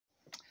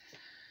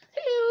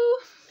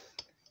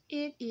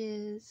It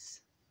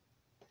is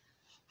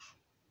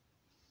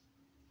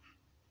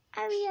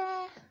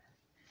Arya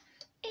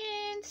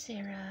and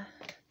Sarah.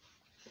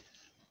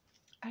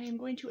 I am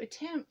going to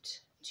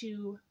attempt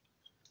to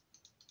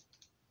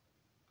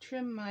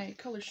trim my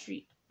Color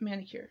Street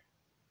manicure.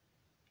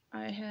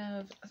 I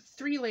have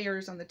 3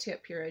 layers on the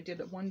tip here. I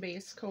did one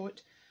base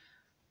coat,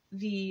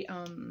 the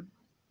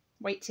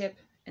white tip,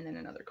 and then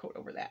another coat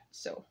over that.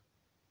 So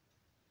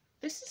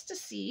this is to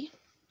see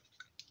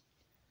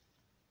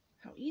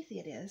how easy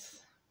it is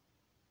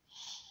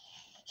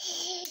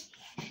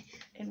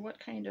and what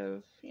kind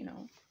of, you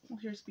know, well,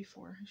 here's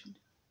before.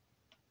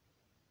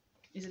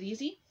 Is it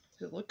easy?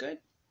 Does it look good?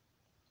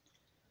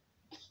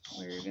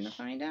 We're gonna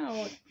find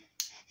out.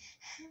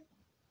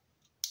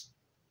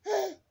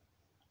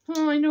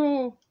 Oh, I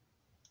know.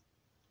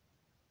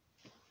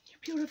 You're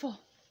beautiful.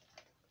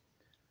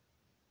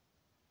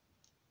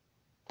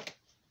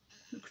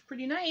 Looks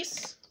pretty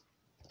nice.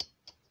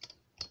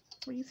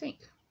 What do you think?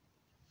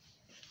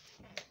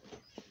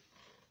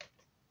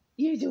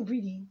 You're so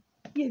pretty.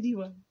 Yes,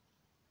 you are.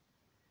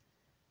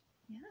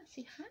 Yeah,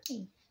 say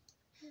hi.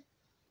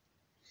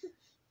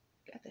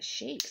 Got the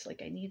shakes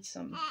like I need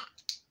something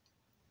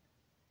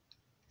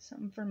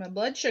for my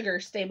blood sugar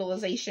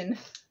stabilization.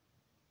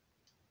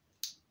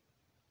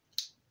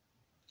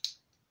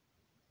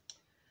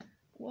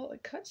 Well,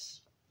 it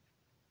cuts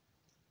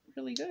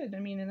really good. I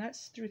mean, and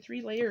that's through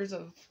 3 layers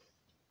of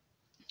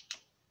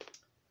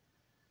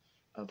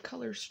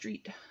Color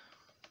Street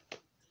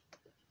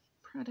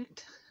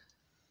product.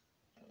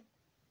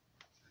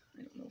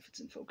 I don't know if it's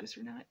in focus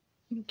or not.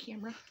 New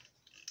camera.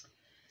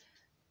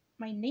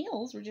 My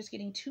nails were just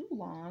getting too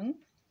long.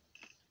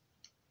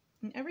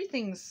 And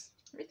everything's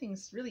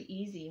really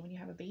easy when you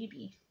have a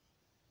baby.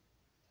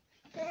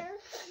 Yeah.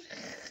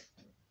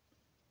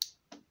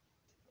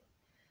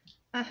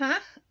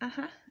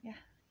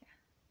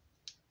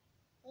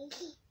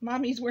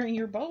 Mommy's wearing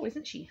your bow,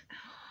 isn't she?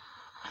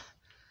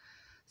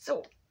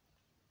 So,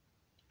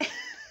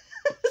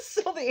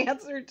 so the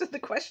answer to the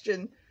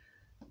question,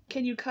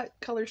 can you cut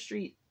Color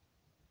Street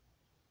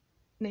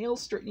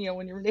nails, you know,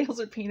 when your nails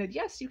are painted?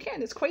 Yes, you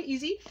can. It's quite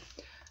easy.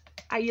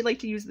 I like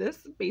to use this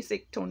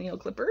basic toenail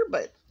clipper,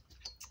 but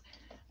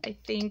I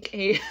think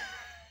I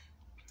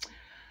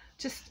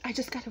just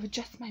got to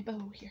adjust my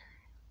bow here.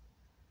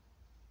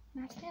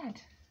 Not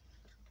bad.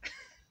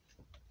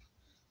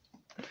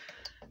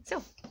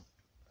 So,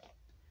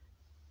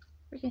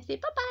 we're going to say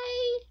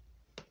bye-bye.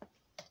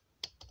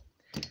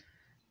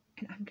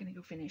 And I'm going to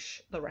go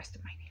finish the rest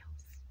of my nails.